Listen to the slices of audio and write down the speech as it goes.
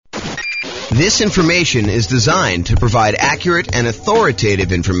This information is designed to provide accurate and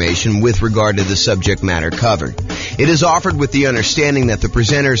authoritative information with regard to the subject matter covered. It is offered with the understanding that the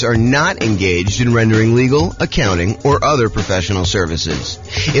presenters are not engaged in rendering legal, accounting, or other professional services.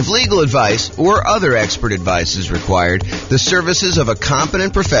 If legal advice or other expert advice is required, the services of a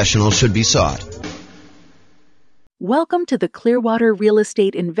competent professional should be sought. Welcome to the Clearwater Real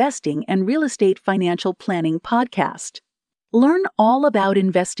Estate Investing and Real Estate Financial Planning podcast. Learn all about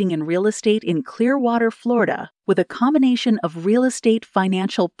investing in real estate in Clearwater, Florida, with a combination of real estate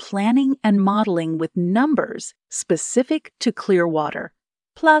financial planning and modeling with numbers specific to Clearwater,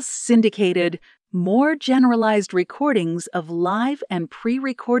 plus syndicated, more generalized recordings of live and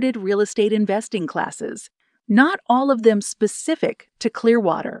pre-recorded real estate investing classes, not all of them specific to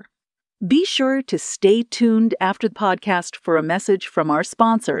Clearwater. Be sure to stay tuned after the podcast for a message from our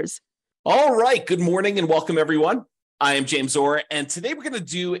sponsors. All right. Good morning and welcome, everyone. I am James Orr, and today we're going to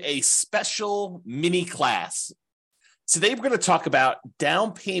do a special mini class. Today we're going to talk about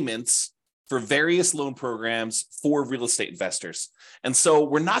down payments for various loan programs for real estate investors. And so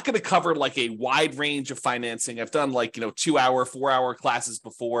we're not going to cover like a wide range of financing. I've done 2-hour, 4-hour classes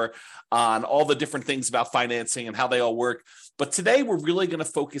before on all the different things about financing and how they all work. But today we're really going to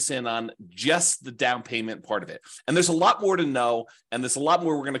focus in on just the down payment part of it. And there's a lot more to know, and there's a lot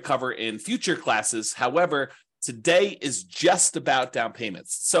more we're going to cover in future classes. However, today is just about down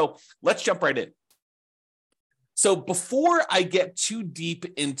payments. So let's jump right in. So before I get too deep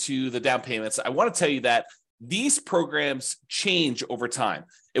into the down payments, I want to tell you that these programs change over time.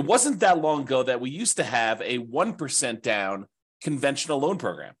 It wasn't that long ago that we used to have a 1% down conventional loan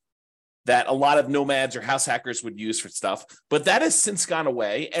program that a lot of nomads or house hackers would use for stuff, but that has since gone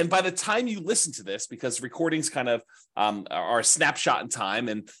away. And by the time you listen to this, because recordings kind of are a snapshot in time,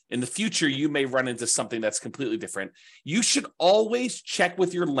 and in the future, you may run into something that's completely different, you should always check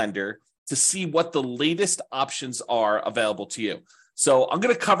with your lender to see what the latest options are available to you. So I'm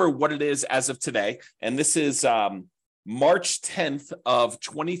going to cover what it is as of today, and this is March 10th of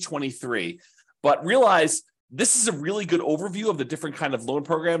 2023, but realize this is a really good overview of the different kind of loan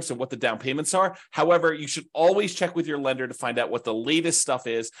programs and what the down payments are. However, you should always check with your lender to find out what the latest stuff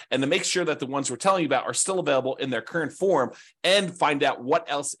is and to make sure that the ones we're telling you about are still available in their current form, and find out what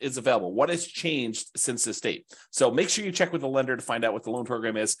else is available, what has changed since this date. So make sure you check with the lender to find out what the loan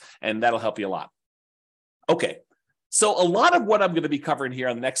program is, and that'll help you a lot. Okay. So a lot of what I'm going to be covering here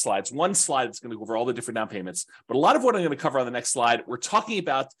on the next slides, one slide is going to go over all the different down payments, but a lot of what I'm going to cover on the next slide, we're talking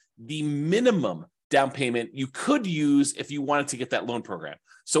about the minimum down payment you could use if you wanted to get that loan program.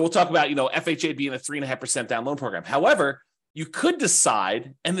 So we'll talk about, FHA being a 3.5% down loan program. However, you could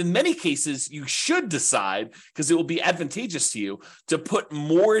decide, and in many cases, you should decide, because it will be advantageous to you, to put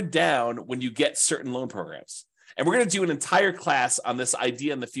more down when you get certain loan programs. And we're going to do an entire class on this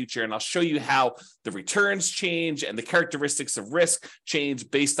idea in the future, and I'll show you how the returns change and the characteristics of risk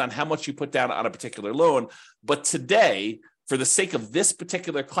change based on how much you put down on a particular loan. But today, for the sake of this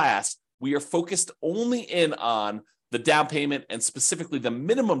particular class, we are focused only in on the down payment, and specifically the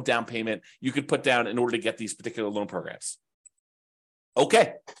minimum down payment you could put down in order to get these particular loan programs.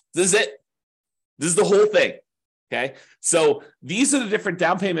 Okay, this is it. This is the whole thing, okay? So these are the different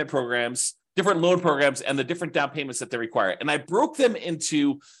down payment programs, different loan programs, and the different down payments that they require. And I broke them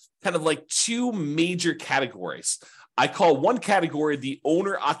into kind of like two major categories. I call one category the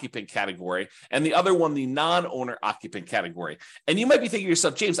owner-occupant category, and the other one the non-owner-occupant category. And you might be thinking to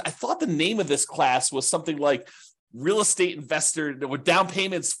yourself, James, I thought the name of this class was something like real estate investor with down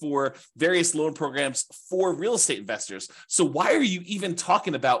payments for various loan programs for real estate investors. So why are you even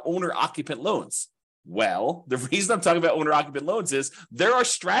talking about owner-occupant loans? Well, the reason I'm talking about owner-occupant loans is there are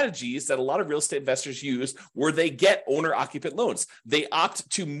strategies that a lot of real estate investors use where they get owner-occupant loans. They opt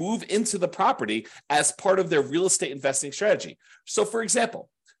to move into the property as part of their real estate investing strategy. So, for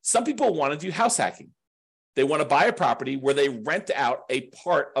example, some people want to do house hacking. They want to buy a property where they rent out a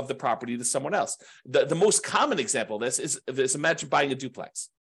part of the property to someone else. The most common example of this is imagine buying a duplex.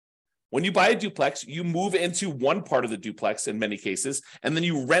 When you buy a duplex, you move into one part of the duplex in many cases, and then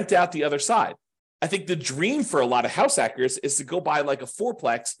you rent out the other side. I think the dream for a lot of house hackers is to go buy like a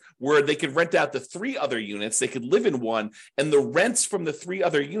fourplex where they could rent out the 3 other units, they could live in one, and the rents from the 3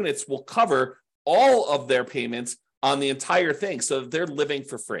 other units will cover all of their payments on the entire thing, so that they're living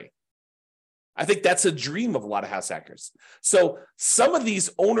for free. I think that's a dream of a lot of house hackers. So some of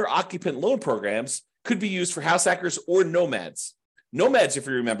these owner-occupant loan programs could be used for house hackers or nomads. Nomads, if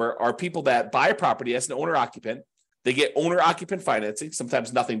you remember, are people that buy a property as an owner-occupant. They get owner-occupant financing,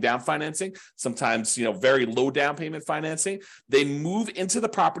 sometimes nothing down financing, sometimes very low down payment financing. They move into the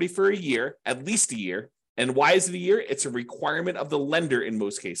property for a year, at least a year, And why is it a year? It's a requirement of the lender in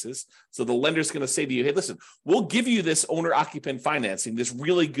most cases. So the lender's going to say to you, hey, listen, we'll give you this owner-occupant financing, this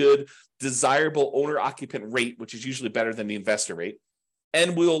really good, desirable owner-occupant rate, which is usually better than the investor rate.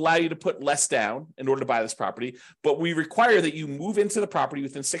 And we'll allow you to put less down in order to buy this property. But we require that you move into the property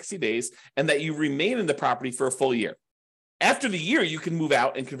within 60 days and that you remain in the property for a full year. After the year, you can move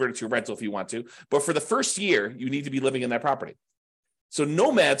out and convert it to a rental if you want to. But for the first year, you need to be living in that property. So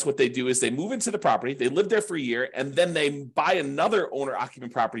nomads, what they do is they move into the property, they live there for a year, and then they buy another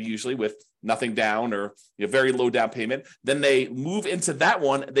owner-occupant property, usually with nothing down or very low down payment. Then they move into that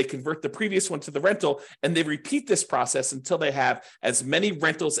one, they convert the previous one to the rental, and they repeat this process until they have as many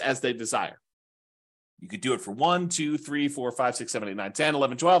rentals as they desire. You could do it for 1, 2, 3, 4, 5, 6, 7, 8, 9, 10,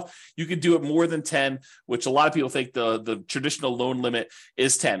 11, 12. You could do it more than 10, which a lot of people think the traditional loan limit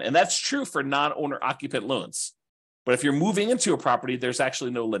is 10. And that's true for non-owner occupant loans. But if you're moving into a property, there's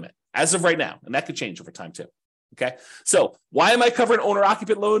actually no limit as of right now. And that could change over time too. Okay. So why am I covering owner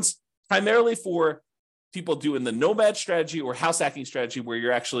occupant loans? Primarily for people doing the nomad strategy or house hacking strategy, where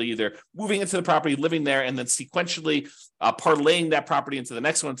you're actually either moving into the property, living there, and then sequentially parlaying that property into the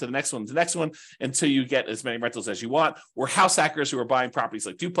next one, to the next one, to the next one, until you get as many rentals as you want. Or house hackers who are buying properties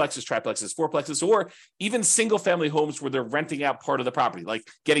like duplexes, triplexes, fourplexes, or even single family homes where they're renting out part of the property, like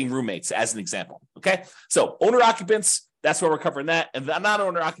getting roommates as an example. Okay. So owner occupants, that's where we're covering that. And the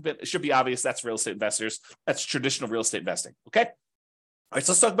non-owner occupant, it should be obvious. That's real estate investors. That's traditional real estate investing. Okay. All right,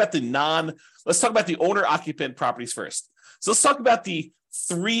 so let's talk about the owner occupant properties first. So let's talk about the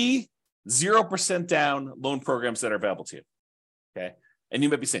 3 0% down loan programs that are available to you. Okay. And you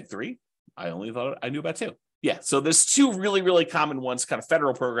might be saying 3? I only thought I knew about 2. Yeah. So there's 2 really, really common ones, kind of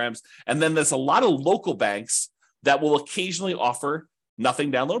federal programs. And then there's a lot of local banks that will occasionally offer nothing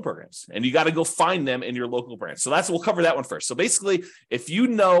down loan programs. And you got to go find them in your local branch. So we'll cover that one first. So basically, if you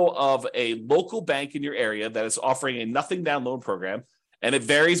know of a local bank in your area that is offering a nothing down loan program, and it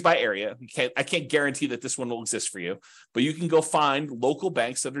varies by area. I can't guarantee that this one will exist for you, but you can go find local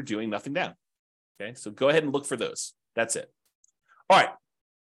banks that are doing nothing down. Okay, so go ahead and look for those. That's it. All right.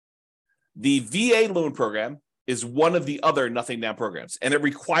 The VA loan program is one of the other nothing down programs, and it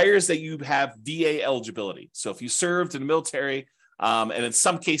requires that you have VA eligibility. So if you served in the military, and in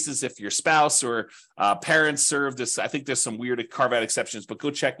some cases, if your spouse or parents served this, I think there's some weird carve-out exceptions, but go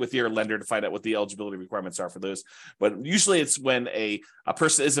check with your lender to find out what the eligibility requirements are for those. But usually it's when a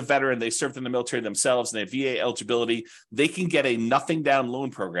person is a veteran, they served in the military themselves, and they have VA eligibility, they can get a nothing down loan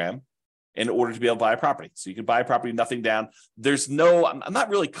program in order to be able to buy a property. So you can buy a property, nothing down. I'm not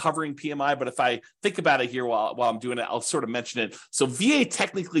really covering PMI, but if I think about it here while I'm doing it, I'll sort of mention it. So VA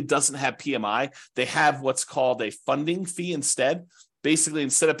technically doesn't have PMI. They have what's called a funding fee instead. Basically,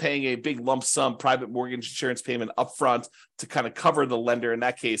 instead of paying a big lump sum private mortgage insurance payment upfront to kind of cover the lender, in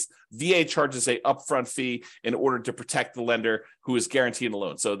that case, VA charges a upfront fee in order to protect the lender who is guaranteeing the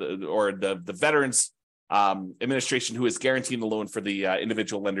loan. So the Veterans Administration who is guaranteeing the loan for the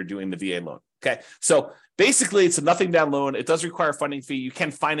individual lender doing the VA loan. Okay. So basically it's a nothing down loan. It does require a funding fee. You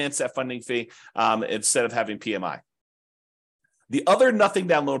can finance that funding fee instead of having PMI. The other nothing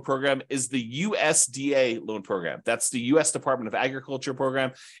down loan program is the USDA loan program. That's the U.S. Department of Agriculture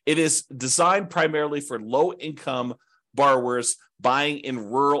program. It is designed primarily for low income borrowers buying in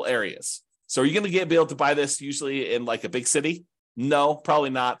rural areas. So are you going to be able to buy this usually in like a big city? No, probably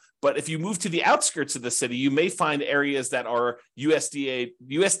not. But if you move to the outskirts of the city, you may find areas that are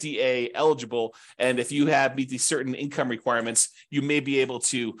USDA eligible. And if you meet these certain income requirements, you may be able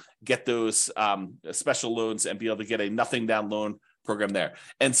to get those special loans and be able to get a nothing down loan program there.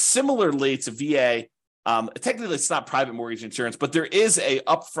 And similarly to VA, technically it's not private mortgage insurance, but there is a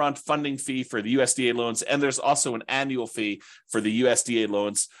upfront funding fee for the USDA loans. And there's also an annual fee for the USDA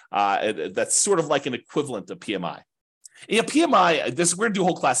loans. That's sort of like an equivalent of PMI. Yeah, PMI, we're going to do a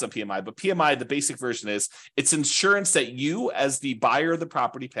whole class on PMI, but PMI, the basic version is it's insurance that you as the buyer of the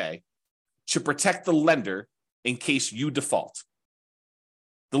property pay to protect the lender in case you default.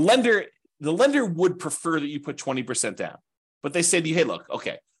 The lender would prefer that you put 20% down, but they say to you, hey, look,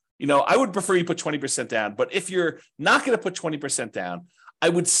 okay, I would prefer you put 20% down, but if you're not going to put 20% down, I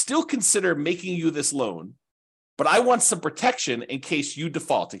would still consider making you this loan, but I want some protection in case you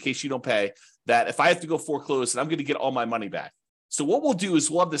default, in case you don't pay, that if I have to go foreclose, I'm going to get all my money back. So what we'll do is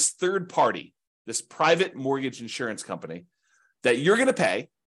we'll have this third party, this private mortgage insurance company that you're going to pay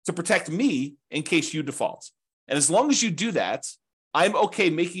to protect me in case you default. And as long as you do that, I'm okay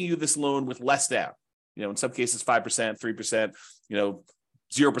making you this loan with less down. In some cases, 5%, 3%, 0%,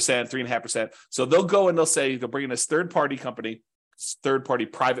 3.5%. So they'll go and they'll bring in this third party company, third party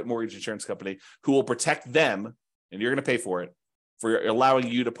private mortgage insurance company who will protect them, and you're going to pay for it, for allowing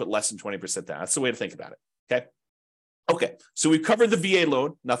you to put less than 20% down. That's the way to think about it. Okay, so we've covered the VA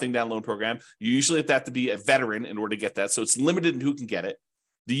loan, nothing down loan program. You usually have to be a veteran in order to get that, so it's limited in who can get it.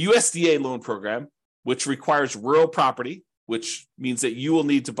 The USDA loan program, which requires rural property, which means that you will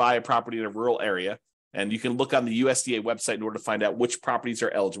need to buy a property in a rural area. And you can look on the USDA website in order to find out which properties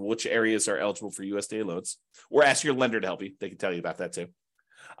are eligible, which areas are eligible for USDA loans, or ask your lender to help you. They can tell you about that too.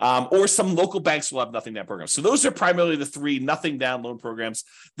 Or some local banks will have nothing down programs. So those are primarily the three nothing down loan programs.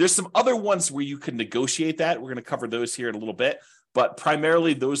 There's some other ones where you can negotiate that. We're going to cover those here in a little bit, but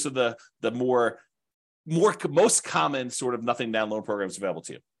primarily those are the most common sort of nothing down loan programs available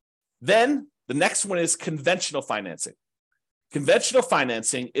to you. Then the next one is conventional financing. Conventional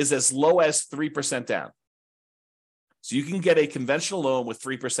financing is as low as 3% down. So you can get a conventional loan with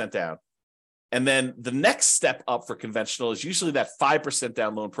 3% down. And then the next step up for conventional is usually that 5%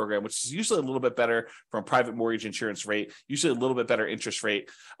 down loan program, which is usually a little bit better from a private mortgage insurance rate, usually a little bit better interest rate.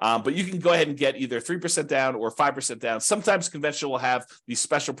 But you can go ahead and get either 3% down or 5% down. Sometimes conventional will have these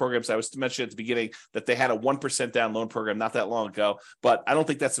special programs. I was mentioning at the beginning that they had a 1% down loan program not that long ago, but I don't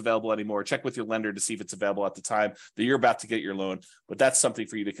think that's available anymore. Check with your lender to see if it's available at the time that you're about to get your loan, but that's something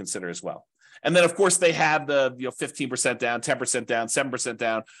for you to consider as well. And then, of course, they have the 15% down, 10% down, 7%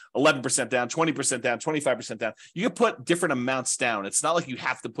 down, 11% down, 20% down, 25% down. You can put different amounts down. It's not like you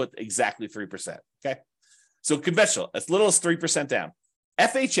have to put exactly 3%. Okay. So conventional, as little as 3% down.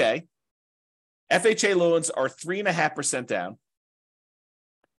 FHA loans are 3.5% down.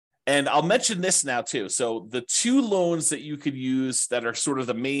 And I'll mention this now too. So the two loans that you could use that are sort of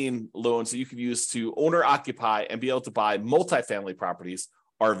the main loans that you could use to owner occupy and be able to buy multifamily properties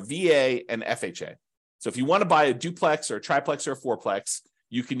are VA and FHA. So if you want to buy a duplex or a triplex or a fourplex,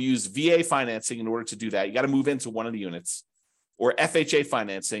 you can use VA financing in order to do that. You got to move into one of the units, or FHA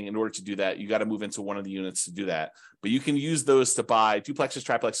financing in order to do that. You got to move into one of the units to do that. But you can use those to buy duplexes,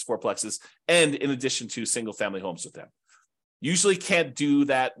 triplexes, fourplexes, and in addition to single family homes with them. Usually can't do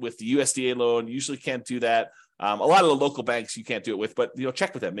that with the USDA loan. Usually can't do that. A lot of the local banks you can't do it with, but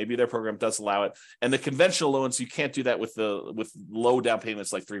check with them. Maybe their program does allow it. And the conventional loans, you can't do that with low down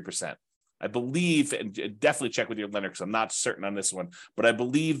payments like 3%. I believe, and definitely check with your lender because I'm not certain on this one, but I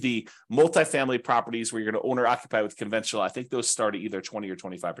believe the multifamily properties where you're going to own or occupy with conventional, I think those start at either 20 or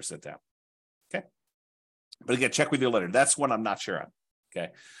 25% down. Okay. But again, check with your lender. That's one I'm not sure on. Okay.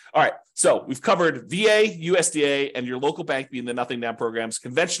 All right. So we've covered VA, USDA, and your local bank being the nothing down programs.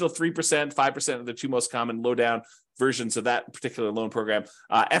 Conventional 3%, 5% are the two most common low down versions of that particular loan program.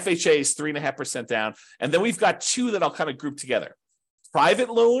 FHA is 3.5% down. And then we've got two that I'll kind of group together: private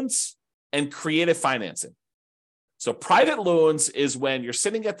loans and creative financing. So private loans is when you're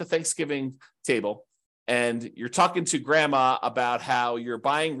sitting at the Thanksgiving table and you're talking to grandma about how you're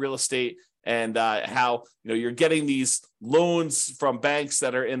buying real estate and how you're getting these loans from banks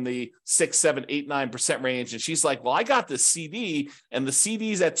that are in the 6, 7, 8, 9% range. And she's like, well, I got this CD and the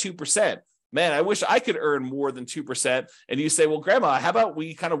CD's at 2%. Man, I wish I could earn more than 2%. And you say, well, grandma, how about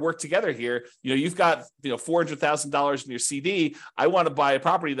we kind of work together here? You've got $400,000 in your CD. I want to buy a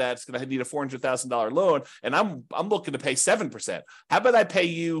property that's going to need a $400,000 loan, and I'm looking to pay 7%. How about I pay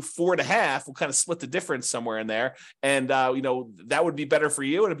you 4.5%? We'll kind of split the difference somewhere in there, and that would be better for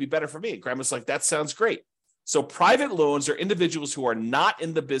you, and it'd be better for me. Grandma's like, that sounds great. So private loans are individuals who are not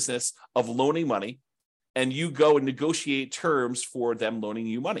in the business of loaning money, and you go and negotiate terms for them loaning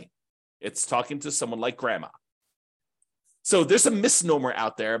you money. It's talking to someone like grandma. So there's a misnomer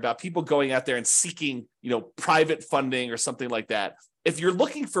out there about people going out there and seeking, private funding or something like that. If you're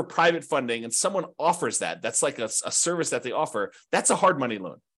looking for private funding and someone offers that, that's like a service that they offer, that's a hard money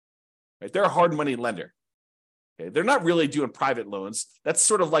loan, right? They're a hard money lender. Okay? They're not really doing private loans. That's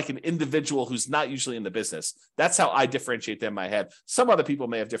sort of like an individual who's not usually in the business. That's how I differentiate them in my head. Some other people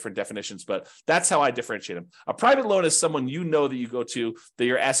may have different definitions, but that's how I differentiate them. A private loan is someone that you go to that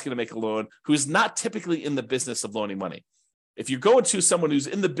you're asking to make a loan who's not typically in the business of loaning money. If you're going to someone who's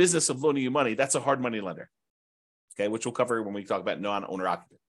in the business of loaning you money, that's a hard money lender, okay, which we'll cover when we talk about non-owner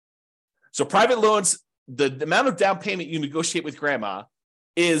occupant. So private loans, the amount of down payment you negotiate with grandma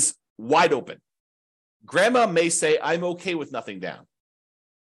is wide open. Grandma may say, I'm okay with nothing down.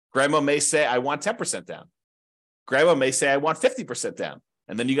 Grandma may say, I want 10% down. Grandma may say, I want 50% down.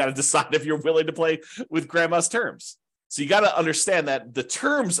 And then you got to decide if you're willing to play with grandma's terms. So you got to understand that the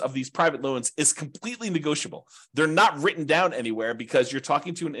terms of these private loans is completely negotiable. They're not written down anywhere because you're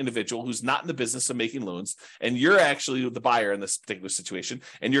talking to an individual who's not in the business of making loans, and you're actually the buyer in this particular situation,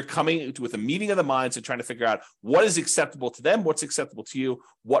 and you're coming with a meeting of the minds and trying to figure out what is acceptable to them, what's acceptable to you,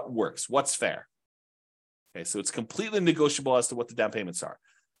 what works, what's fair. Okay, so it's completely negotiable as to what the down payments are.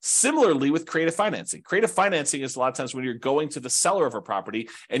 Similarly with creative financing. Creative financing is a lot of times when you're going to the seller of a property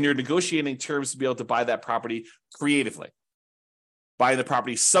and you're negotiating terms to be able to buy that property creatively. Buying the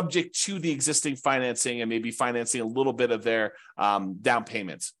property subject to the existing financing and maybe financing a little bit of their down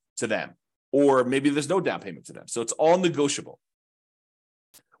payments to them. Or maybe there's no down payment to them. So it's all negotiable.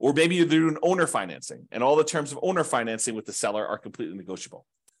 Or maybe you're doing owner financing and all the terms of owner financing with the seller are completely negotiable.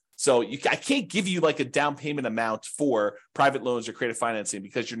 So I can't give you like a down payment amount for private loans or creative financing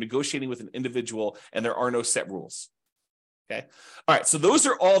because you're negotiating with an individual and there are no set rules. Okay. All right. So those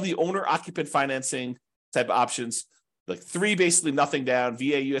are all the owner occupant financing type of options. Like 3, basically nothing down,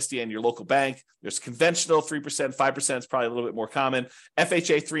 VA, USDA, and your local bank. There's conventional 3%, 5% is probably a little bit more common.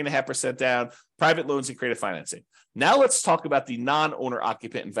 FHA 3.5% down, private loans and creative financing. Now let's talk about the non-owner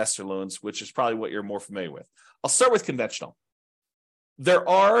occupant investor loans, which is probably what you're more familiar with. I'll start with conventional. There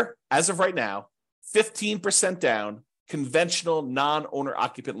are, as of right now, 15% down conventional non-owner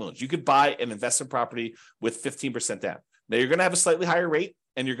occupant loans. You could buy an investment property with 15% down. Now you're going to have a slightly higher rate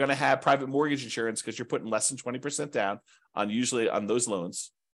and you're going to have private mortgage insurance because you're putting less than 20% down on usually on those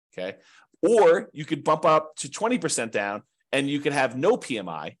loans. Okay. Or you could bump up to 20% down and you could have no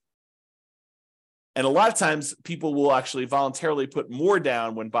PMI. And a lot of times people will actually voluntarily put more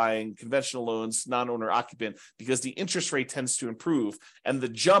down when buying conventional loans, non-owner occupant, because the interest rate tends to improve. And the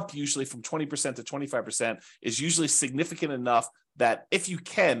jump usually from 20% to 25% is usually significant enough that if you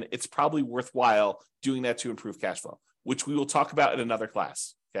can, it's probably worthwhile doing that to improve cash flow, which we will talk about in another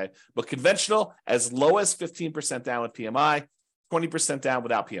class. Okay. But conventional, as low as 15% down with PMI, 20% down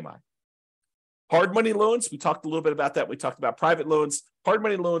without PMI. Hard money loans, we talked a little bit about that. We talked about private loans. Hard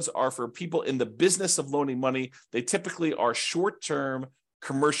money loans are for people in the business of loaning money. They typically are short-term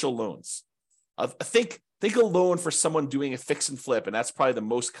commercial loans. Think a loan for someone doing a fix and flip, and that's probably the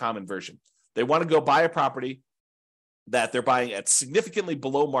most common version. They want to go buy a property that they're buying at significantly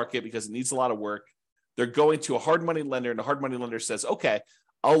below market because it needs a lot of work. They're going to a hard money lender, and the hard money lender says, okay,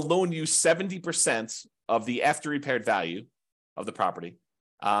 I'll loan you 70% of the after repaired value of the property.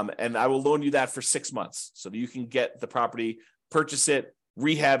 And I will loan you that for 6 months so that you can get the property, purchase it,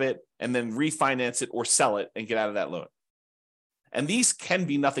 rehab it, and then refinance it or sell it and get out of that loan. And these can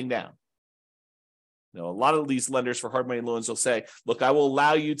be nothing down. You know, a lot of these lenders for hard money loans will say, look, I will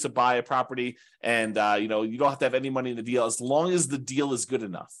allow you to buy a property and, you don't have to have any money in the deal as long as the deal is good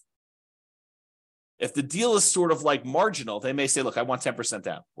enough. If the deal is sort of like marginal, they may say, look, I want 10%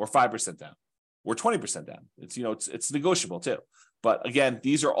 down or 5% down or 20% down. It's negotiable too. But again,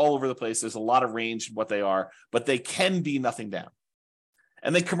 these are all over the place. There's a lot of range in what they are, but they can be nothing down.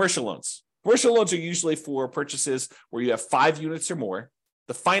 And then commercial loans. Commercial loans are usually for purchases where you have 5 units or more.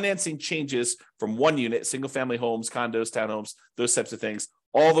 The financing changes from 1 unit, single family homes, condos, townhomes, those types of things,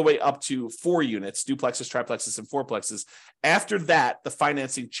 all the way up to 4 units, duplexes, triplexes, and fourplexes. After that, the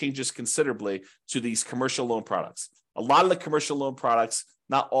financing changes considerably to these commercial loan products. A lot of the commercial loan products,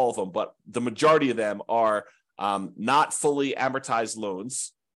 not all of them, but the majority of them are not fully amortized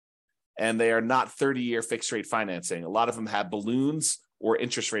loans, and they are not 30-year fixed rate financing. A lot of them have balloons or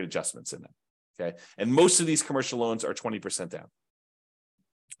interest rate adjustments in them. Okay. And most of these commercial loans are 20% down.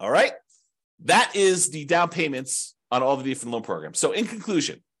 All right. That is the down payments on all the different loan programs. So in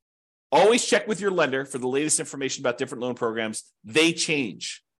conclusion, always check with your lender for the latest information about different loan programs. They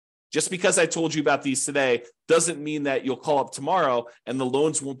change. Just because I told you about these today doesn't mean that you'll call up tomorrow and the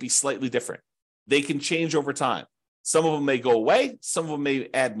loans won't be slightly different. They can change over time. Some of them may go away. Some of them may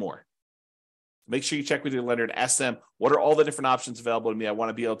add more. Make sure you check with your lender and ask them, what are all the different options available to me? I want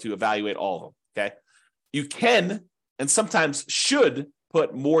to be able to evaluate all of them. Okay. You can, and sometimes should,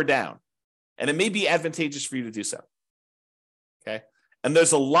 put more down, and it may be advantageous for you to do so. Okay. And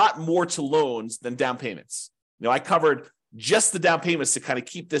there's a lot more to loans than down payments. I covered just the down payments to kind of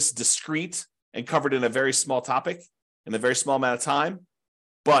keep this discreet and covered in a very small topic in a very small amount of time.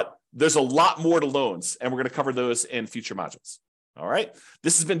 But there's a lot more to loans, and we're going to cover those in future modules. All right.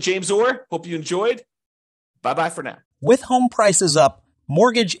 This has been James Orr. Hope you enjoyed. Bye-bye for now. With home prices up,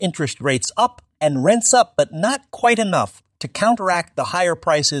 mortgage interest rates up, and rents up, but not quite enough to counteract the higher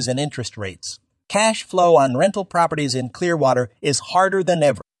prices and interest rates, cash flow on rental properties in Clearwater is harder than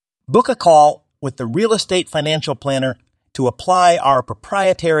ever. Book a call with the Real Estate Financial Planner to apply our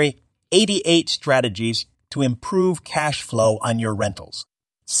proprietary 88 strategies to improve cash flow on your rentals.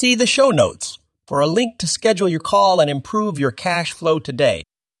 See the show notes for a link to schedule your call and improve your cash flow today.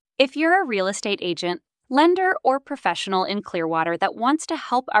 If you're a real estate agent, lender, or professional in Clearwater that wants to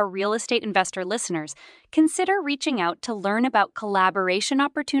help our real estate investor listeners, consider reaching out to learn about collaboration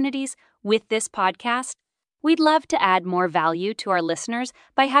opportunities with this podcast. We'd love to add more value to our listeners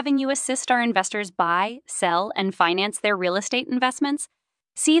by having you assist our investors buy, sell, and finance their real estate investments.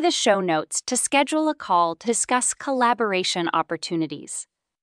 See the show notes to schedule a call to discuss collaboration opportunities.